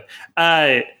all good.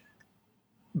 But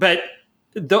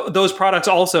those products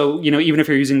also, even if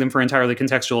you're using them for entirely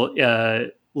contextual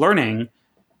learning,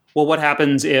 well, what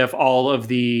happens if all of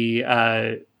the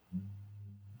all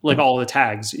the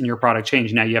tags in your product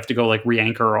change? Now you have to go like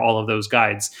re-anchor all of those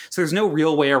guides. So there's no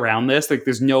real way around this. Like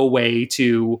there's no way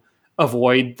to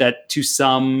avoid that to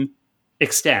some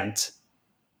extent.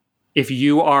 If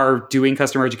you are doing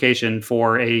customer education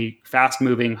for a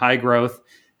fast-moving, high-growth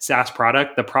SaaS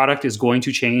product, the product is going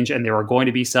to change, and there are going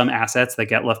to be some assets that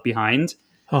get left behind.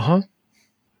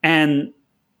 And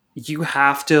you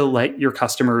have to let your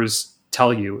customers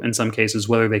tell you in some cases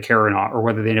whether they care or not, or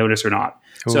whether they notice or not.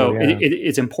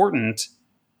 It's important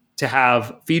to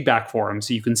have feedback forums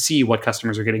so you can see what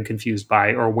customers are getting confused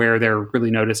by or where they're really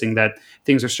noticing that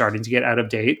things are starting to get out of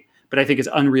date. But I think it's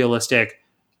unrealistic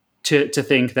to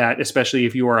think that, especially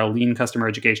if you are a lean customer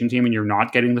education team and you're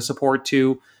not getting the support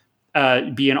to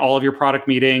be in all of your product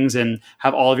meetings and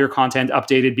have all of your content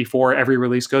updated before every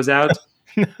release goes out,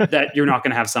 that you're not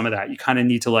going to have some of that. You kind of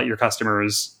need to let your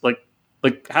customers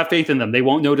have faith in them. They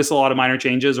won't notice a lot of minor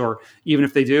changes, or even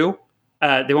if they do,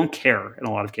 they won't care in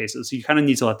a lot of cases. So you kind of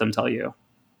need to let them tell you.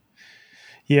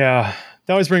 Yeah.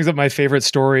 That always brings up my favorite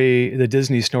story, the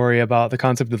Disney story about the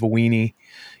concept of a weenie.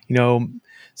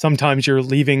 Sometimes you're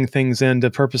leaving things in to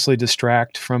purposely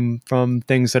distract from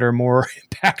things that are more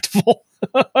impactful.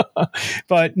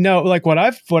 But no, like what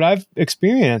I've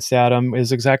experienced, Adam,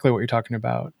 is exactly what you're talking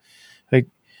about. Like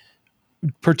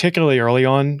particularly early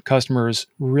on, customers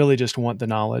really just want the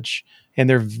knowledge, and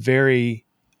they're very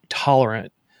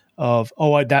tolerant of,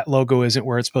 that logo isn't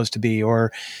where it's supposed to be,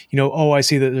 or, I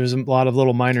see that there's a lot of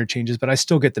little minor changes, but I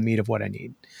still get the meat of what I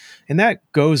need. And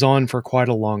that goes on for quite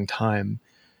a long time.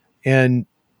 And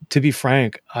to be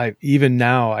frank, even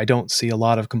now, I don't see a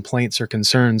lot of complaints or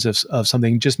concerns of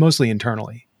something, just mostly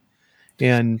internally.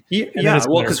 And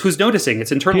well, because who's noticing?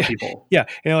 It's internal people. Yeah.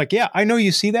 And I know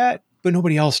you see that, but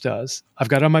nobody else does. I've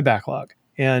got it on my backlog,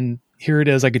 and here it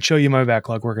is. I could show you my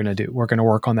backlog. We're going to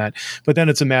work on that. But then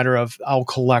it's a matter of, I'll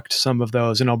collect some of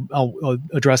those and I'll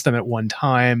address them at one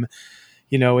time.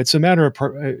 It's a matter of,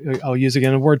 I'll use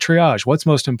again the word triage. What's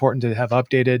most important to have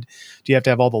updated? Do you have to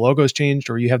have all the logos changed,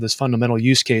 or you have this fundamental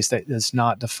use case that is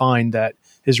not defined that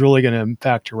is really going to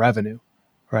impact your revenue,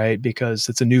 right? Because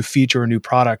it's a new feature, a new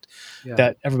product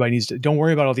that everybody needs to, don't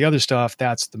worry about all the other stuff.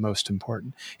 That's the most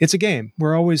important. It's a game.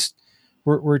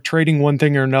 We're trading one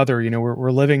thing or another.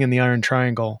 We're living in the iron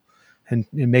triangle and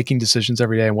making decisions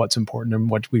every day on what's important and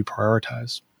what we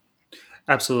prioritize.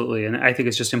 Absolutely. And I think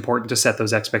it's just important to set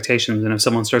those expectations. And if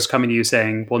someone starts coming to you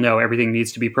saying, well, no, everything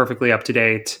needs to be perfectly up to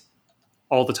date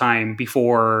all the time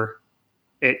before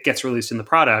it gets released in the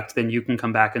product, then you can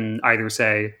come back and either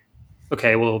say,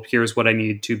 okay, well, here's what I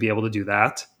need to be able to do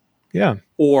that. Yeah.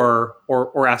 Or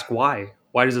ask why.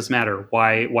 Why does this matter?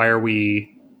 Why are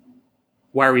we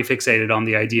fixated on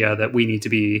the idea that we need to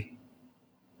be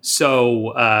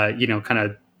so, kind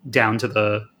of down to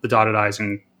the dotted I's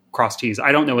and cross T's?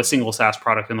 I don't know a single SaaS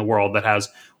product in the world that has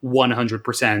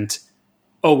 100%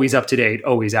 always up to date,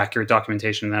 always accurate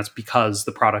documentation. And that's because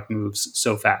the product moves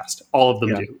so fast. All of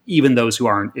them do, even those who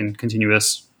aren't in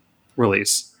continuous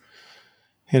release.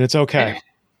 And it's okay.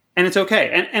 And it's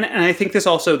okay. And I think this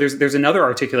also, there's another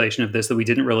articulation of this that we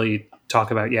didn't really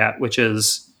talk about yet, which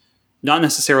is not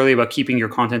necessarily about keeping your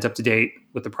content up to date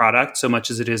with the product so much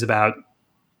as it is about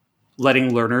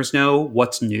letting learners know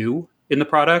what's new in the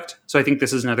product. So I think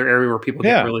this is another area where people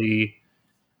get really,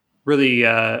 really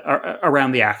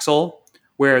around the axle,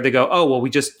 where they go, oh, well, we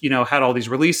just, had all these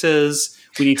releases.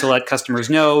 We need to let customers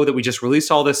know that we just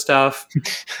released all this stuff.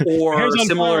 Or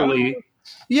similarly,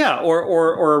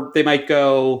 or they might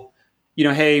go,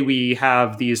 hey, we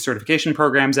have these certification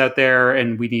programs out there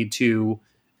and we need to,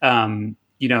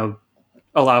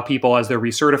 allow people as they're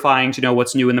recertifying to know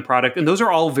what's new in the product. And those are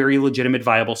all very legitimate,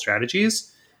 viable strategies,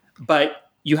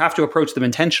 but you have to approach them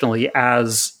intentionally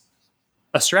as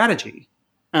a strategy.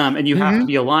 And you have to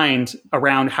be aligned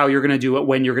around how you're going to do it,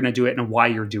 when you're going to do it, and why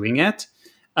you're doing it.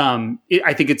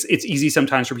 I think it's easy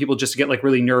sometimes for people just to get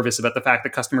really nervous about the fact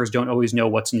that customers don't always know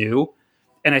what's new.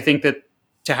 And I think that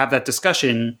to have that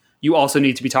discussion, you also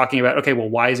need to be talking about, okay, well,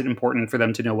 why is it important for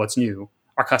them to know what's new?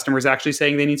 Are customers actually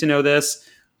saying they need to know this?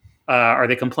 Are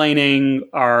they complaining?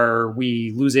 Are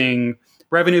we losing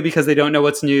revenue because they don't know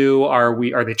what's new?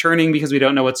 Are they churning because we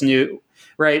don't know what's new?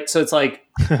 Right. So it's we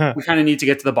kind of need to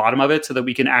get to the bottom of it so that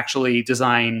we can actually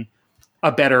design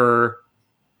a better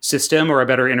system or a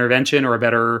better intervention or a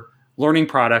better learning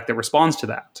product that responds to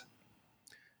that.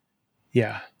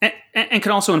 Yeah. And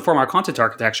can also inform our content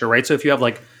architecture, right? So if you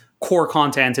have core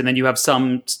content and then you have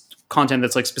some content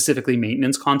that's specifically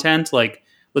maintenance content,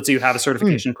 let's say you have a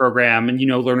certification program and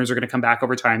learners are going to come back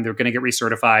over time, they're going to get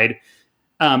recertified.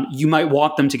 You might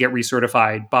want them to get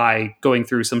recertified by going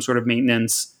through some sort of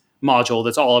maintenance module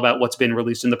that's all about what's been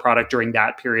released in the product during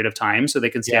that period of time so they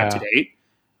can stay up to date.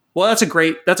 Well, that's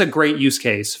a great use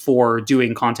case for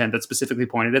doing content that's specifically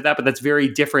pointed at that, but that's very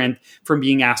different from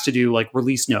being asked to do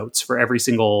release notes for every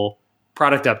single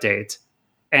product update.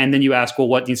 And then you ask, well,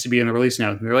 what needs to be in the release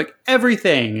note? And they're like,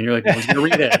 everything. And you're like, who's going to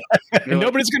read it?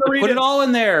 Nobody's going to read it. Put it all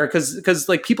in there because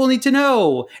people need to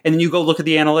know. And then you go look at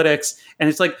the analytics and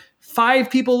it's 5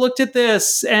 people looked at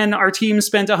this and our team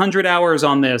spent 100 hours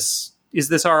on this. Is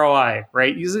this ROI,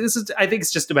 right? I think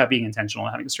it's just about being intentional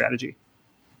and having a strategy.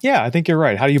 Yeah, I think you're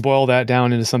right. How do you boil that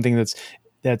down into something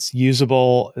that's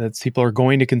usable, that people are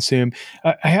going to consume?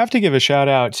 I have to give a shout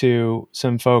out to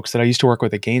some folks that I used to work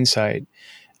with at Gainsight.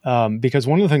 Because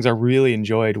one of the things I really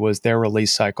enjoyed was their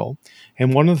release cycle.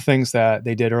 And one of the things that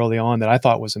they did early on that I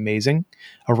thought was amazing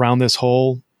around this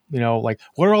whole, what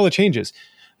are all the changes?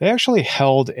 They actually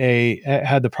had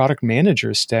the product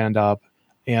managers stand up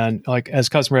and as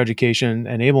customer education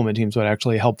enablement teams would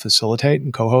actually help facilitate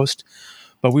and co-host.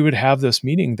 But we would have this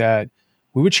meeting that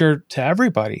we would share to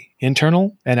everybody,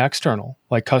 internal and external,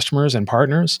 customers and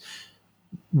partners,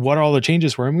 what all the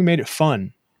changes were. And we made it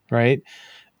fun, right?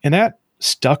 And that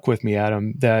stuck with me,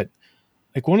 Adam, that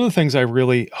one of the things I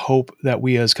really hope that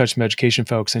we as customer education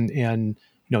folks and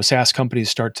SaaS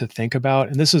companies start to think about,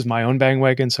 and this is my own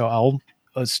bandwagon, so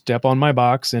a step on my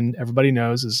box, and everybody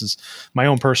knows this is my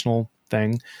own personal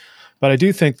thing. But I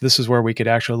do think this is where we could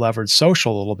actually leverage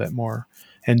social a little bit more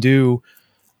and do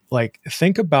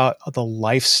think about the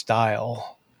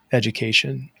lifestyle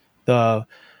education.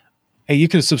 Hey, you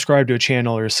could subscribe to a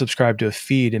channel or subscribe to a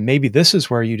feed, and maybe this is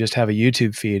where you just have a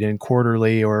YouTube feed, and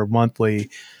quarterly or monthly,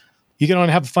 you can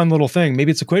have a fun little thing.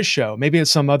 Maybe it's a quiz show. Maybe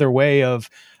it's some other way of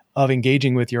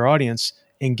engaging with your audience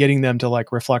and getting them to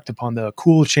reflect upon the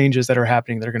cool changes that are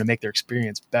happening that are going to make their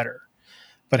experience better,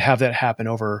 but have that happen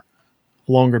over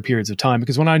longer periods of time.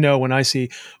 Because when I see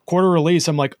quarter release,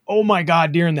 I'm like, oh my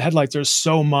God, deer in the headlights, there's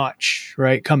so much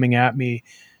coming at me.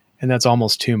 And that's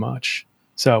almost too much.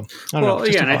 So I don't know.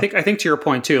 Yeah. And I think to your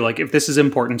point too, if this is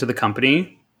important to the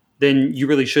company, then you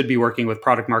really should be working with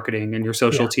product marketing and your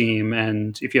social team.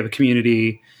 And if you have a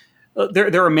community,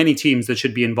 there are many teams that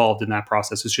should be involved in that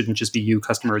process. It shouldn't just be you,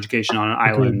 customer education on an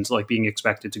island, being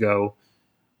expected to go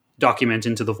document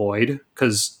into the void.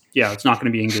 Because it's not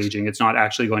going to be engaging. It's not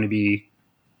actually going to be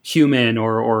human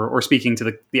or speaking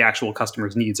to the actual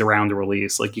customer's needs around the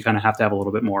release. You kind of have to have a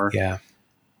little bit more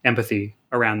empathy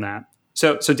around that.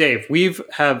 So Dave,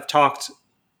 have talked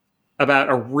about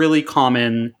a really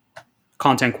common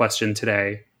content question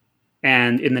today.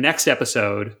 And in the next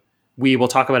episode, we will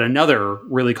talk about another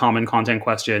really common content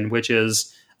question, which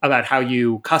is about how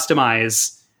you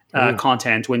customize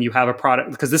content when you have a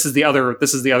product. Because this is the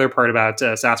other part about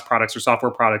SaaS products or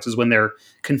software products, is when they're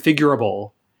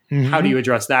configurable. Mm-hmm. How do you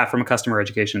address that from a customer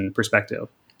education perspective?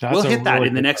 We'll hit that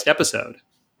in the next episode.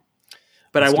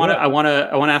 But I want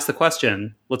to ask the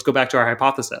question. Let's go back to our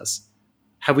hypothesis.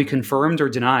 Have we confirmed or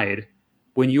denied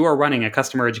when you are running a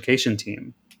customer education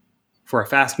team for a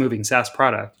fast-moving SaaS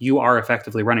product, you are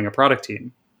effectively running a product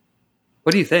team?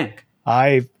 What do you think?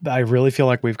 I really feel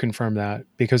like we've confirmed that,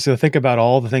 because to think about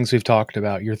all the things we've talked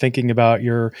about, you're thinking about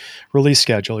your release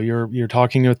schedule, you're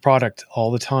talking with product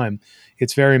all the time.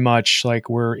 It's very much like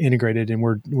we're integrated and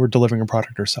we're delivering a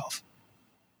product ourselves.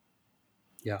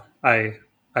 Yeah, I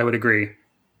would agree.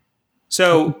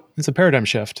 So it's a paradigm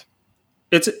shift.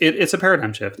 It's a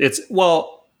paradigm shift. It's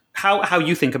how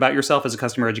you think about yourself as a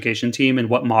customer education team and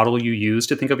what model you use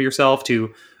to think of yourself,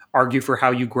 to argue for how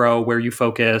you grow, where you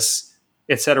focus,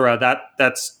 etc.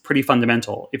 That's pretty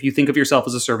fundamental. If you think of yourself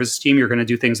as a services team, you're going to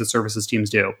do things that services teams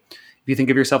do. If you think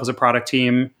of yourself as a product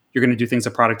team, you're going to do things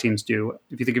that product teams do.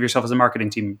 If you think of yourself as a marketing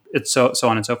team, it's so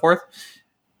on and so forth.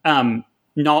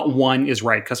 Not one is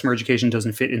right. Customer education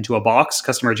doesn't fit into a box.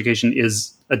 Customer education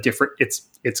is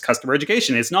it's customer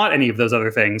education. It's not any of those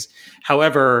other things.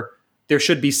 However, there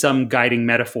should be some guiding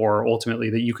metaphor ultimately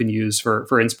that you can use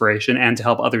for inspiration and to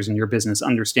help others in your business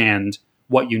understand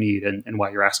what you need and why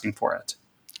you're asking for it.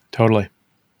 Totally.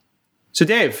 So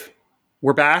Dave,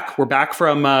 we're back. We're back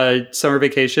from summer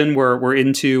vacation. We're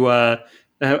into,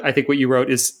 I think what you wrote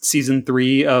is season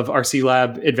 3 of RC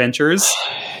Lab Adventures.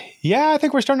 Yeah, I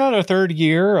think we're starting out our 3rd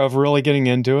year of really getting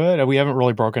into it. We haven't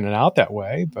really broken it out that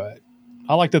way, but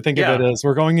I like to think of it as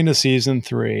we're going into season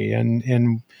 3,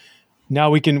 and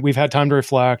now we've had time to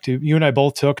reflect. You and I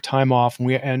both took time off,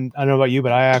 and I don't know about you,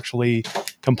 but I actually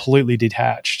completely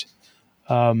detached.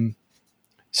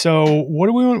 So what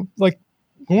do we want? We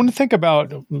want to think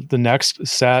about the next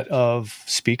set of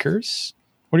speakers.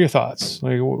 What are your thoughts? What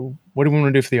do we want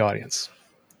to do for the audience?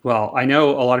 Well, I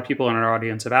know a lot of people in our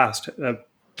audience have asked,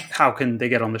 how can they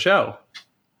get on the show?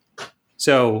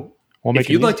 So if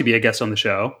you'd like to be a guest on the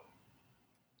show,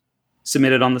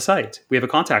 submit it on the site. We have a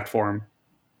contact form.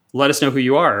 Let us know who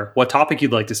you are, what topic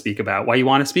you'd like to speak about, why you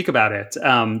want to speak about it.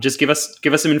 Just give us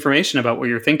some information about what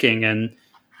you're thinking. And,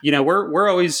 we're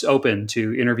always open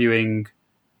to interviewing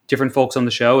different folks on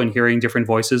the show and hearing different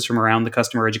voices from around the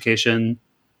customer education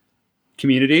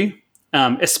community,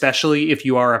 especially if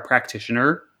you are a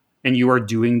practitioner and you are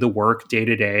doing the work day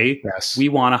to day. Yes. We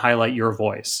want to highlight your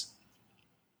voice.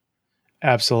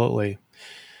 Absolutely.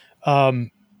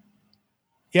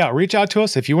 Reach out to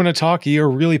us. If you want to talk, you're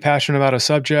really passionate about a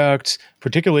subject,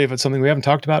 particularly if it's something we haven't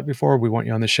talked about before, we want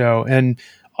you on the show. And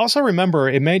also remember,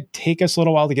 it may take us a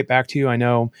little while to get back to you. I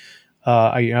know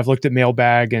I've looked at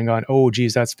Mailbag and gone, oh,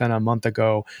 geez, that's been a month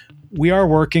ago. We are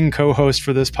working co-host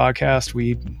for this podcast.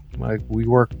 We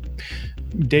work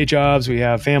day jobs, we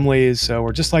have families, so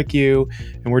we're just like you,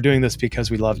 and we're doing this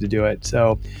because we love to do it.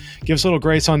 So give us a little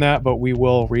grace on that, but we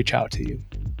will reach out to you.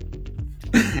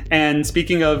 And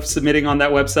speaking of submitting on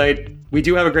that website, we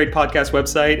do have a great podcast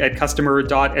website at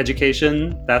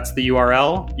customer.education. That's the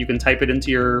URL. You can type it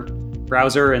into your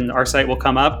browser and our site will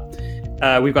come up.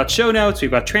 We've got show notes,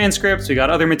 we've got transcripts, we've got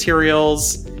other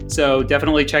materials. So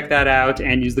definitely check that out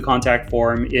and use the contact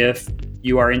form if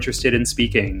you are interested in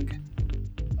speaking.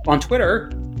 On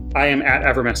Twitter, I am at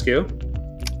Avermescu.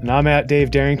 And I'm at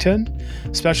Dave Darrington.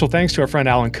 Special thanks to our friend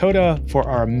Alan Coda for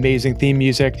our amazing theme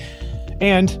music.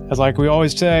 And as like we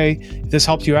always say, if this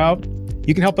helped you out,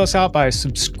 you can help us out by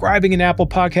subscribing in Apple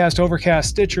Podcast, Overcast,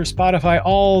 Stitcher, Spotify,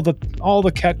 all the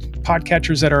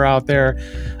podcatchers that are out there.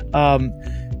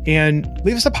 And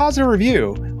leave us a positive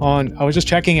review I was just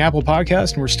checking Apple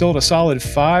Podcast and we're still at a solid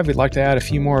 5. We'd like to add a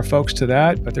few more folks to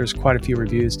that, but there's quite a few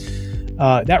reviews.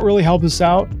 That really helps us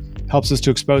out, helps us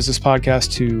to expose this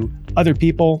podcast to other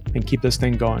people and keep this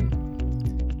thing going.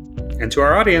 And to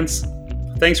our audience,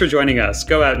 thanks for joining us.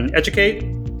 Go out and educate,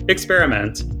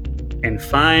 experiment, and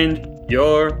find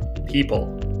your people.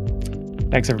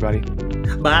 Thanks, everybody.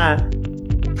 Bye.